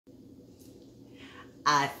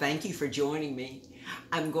I thank you for joining me.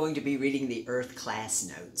 I'm going to be reading the Earth Class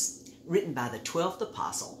Notes, written by the 12th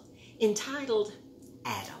Apostle, entitled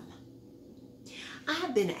Adam. I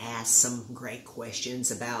have been asked some great questions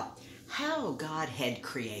about how God had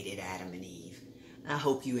created Adam and Eve. I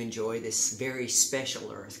hope you enjoy this very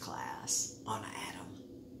special Earth class on Adam.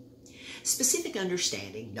 Specific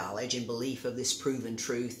understanding, knowledge, and belief of this proven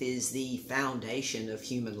truth is the foundation of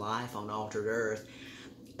human life on altered Earth,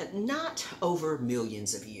 not over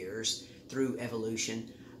millions of years through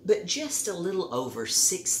evolution, but just a little over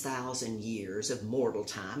 6,000 years of mortal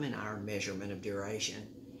time in our measurement of duration.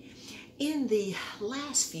 In the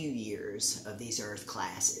last few years of these Earth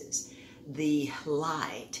classes, the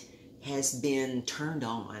light has been turned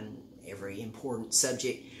on every important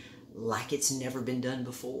subject like it's never been done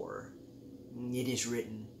before. It is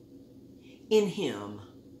written, "In him,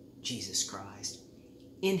 Jesus Christ,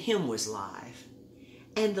 in him was life,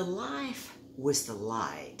 and the life was the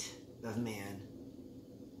light of men."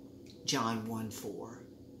 John 1:4.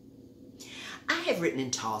 I have written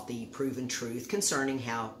and taught the proven truth concerning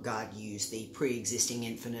how God used the pre-existing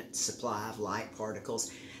infinite supply of light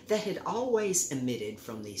particles that had always emitted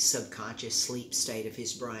from the subconscious sleep state of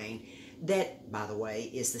his brain, that, by the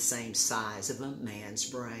way, is the same size of a man's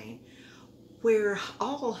brain, where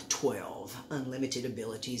all 12 unlimited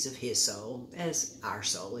abilities of his soul, as our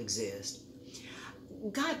soul, exist.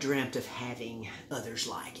 God dreamt of having others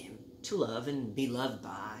like him, to love and be loved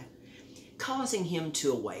by, causing him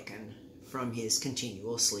to awaken from his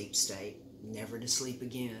continual sleep state, never to sleep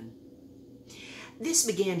again. This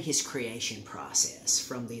began his creation process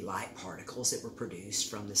from the light particles that were produced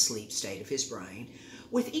from the sleep state of his brain,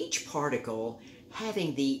 with each particle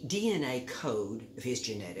having the DNA code of his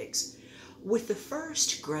genetics, with the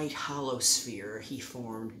first great hollow sphere he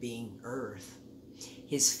formed being Earth,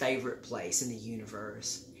 his favorite place in the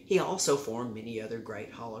universe. He also formed many other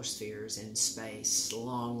great hollow spheres in space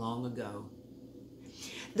long, long ago.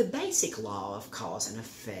 The basic law of cause and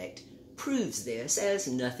effect proves this, as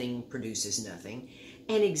nothing produces nothing,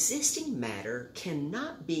 and existing matter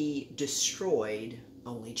cannot be destroyed,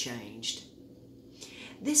 only changed.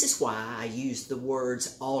 This is why I use the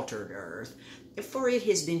words altered Earth, for it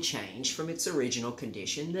has been changed from its original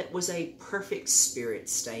condition that was a perfect spirit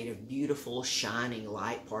state of beautiful, shining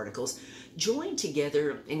light particles joined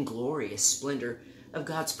together in glorious splendor of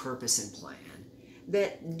God's purpose and plan,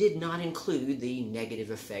 that did not include the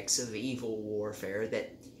negative effects of evil warfare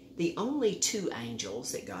that the only two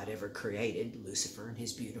angels that God ever created, Lucifer and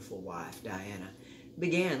his beautiful wife, Diana,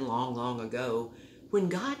 began long, long ago when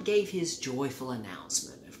God gave his joyful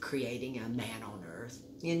announcement of creating a man on earth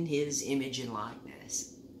in his image and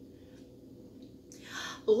likeness.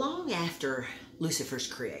 Long after Lucifer's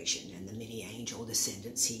creation and the many angel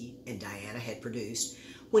descendants he and Diana had produced,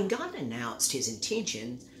 when God announced his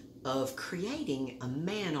intention of creating a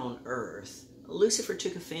man on earth, Lucifer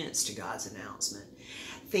took offense to God's announcement,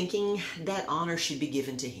 thinking that honor should be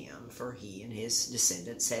given to him, for he and his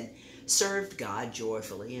descendants had served God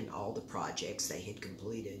joyfully in all the projects they had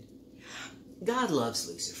completed. God loves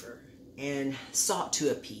Lucifer and sought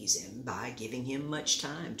to appease him by giving him much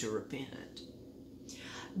time to repent.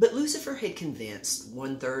 But Lucifer had convinced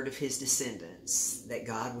 1/3 of his descendants that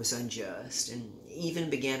God was unjust, and even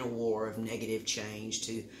began a war of negative change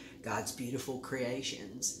to God's beautiful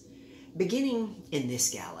creations, beginning in this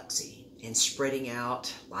galaxy and spreading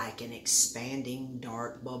out like an expanding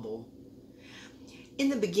dark bubble. In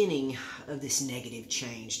the beginning of this negative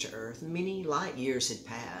change to Earth, many light years had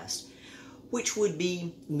passed, which would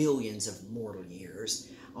be millions of mortal years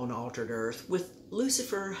on altered Earth, with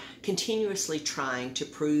Lucifer continuously trying to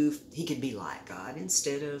prove he could be like God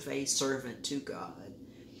instead of a servant to God.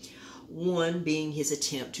 One being his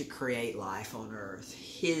attempt to create life on Earth.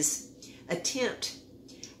 His attempt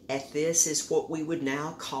at this is what we would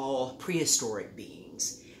now call prehistoric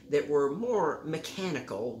beings that were more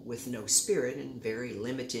mechanical with no spirit and very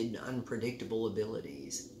limited, unpredictable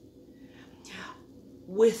abilities.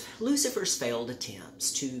 With Lucifer's failed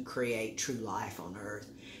attempts to create true life on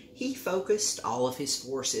Earth, he focused all of his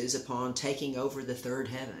forces upon taking over the third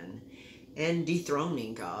heaven and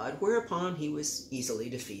dethroning God, whereupon he was easily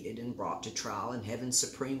defeated and brought to trial in heaven's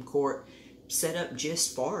supreme court, set up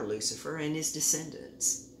just for Lucifer and his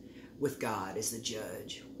descendants, with God as the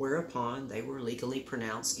judge, whereupon they were legally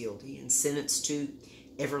pronounced guilty and sentenced to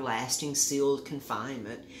everlasting sealed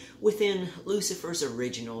confinement within Lucifer's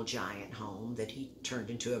original giant home that he turned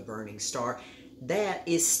into a burning star that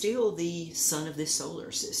is still the sun of this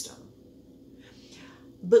solar system.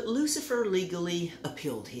 But Lucifer legally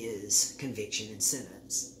appealed his conviction and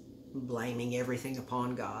sentence, blaming everything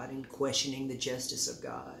upon God and questioning the justice of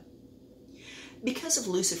God. Because of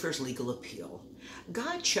Lucifer's legal appeal,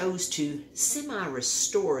 God chose to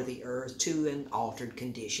semi-restore the earth to an altered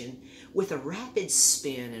condition with a rapid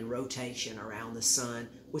spin and rotation around the sun,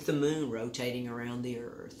 with the moon rotating around the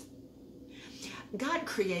earth. God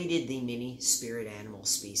created the many spirit animal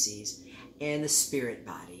species and the spirit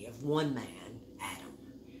body of one man, Adam,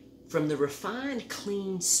 from the refined,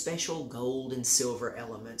 clean, special gold and silver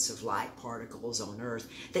elements of light particles on earth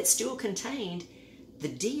that still contained the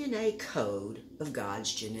DNA code of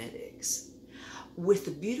God's genetics, with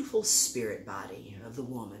the beautiful spirit body of the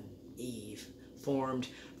woman, Eve, formed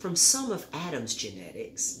from some of Adam's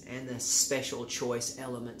genetics and the special choice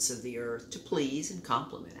elements of the earth to please and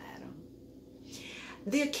complement Adam.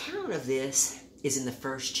 The account of this is in the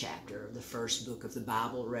first chapter of the first book of the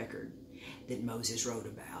Bible record that Moses wrote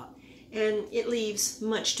about, and it leaves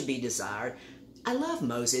much to be desired. I love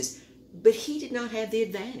Moses, but he did not have the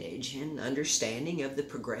advantage and understanding of the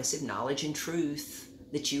progressive knowledge and truth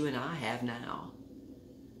that you and I have now.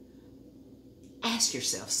 Ask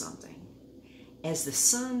yourself something. As the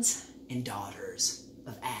sons and daughters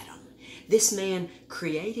of Adam, this man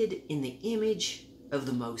created in the image of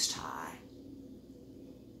the Most High,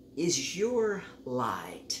 is your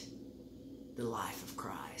light the life of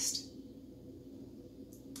Christ?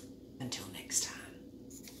 Until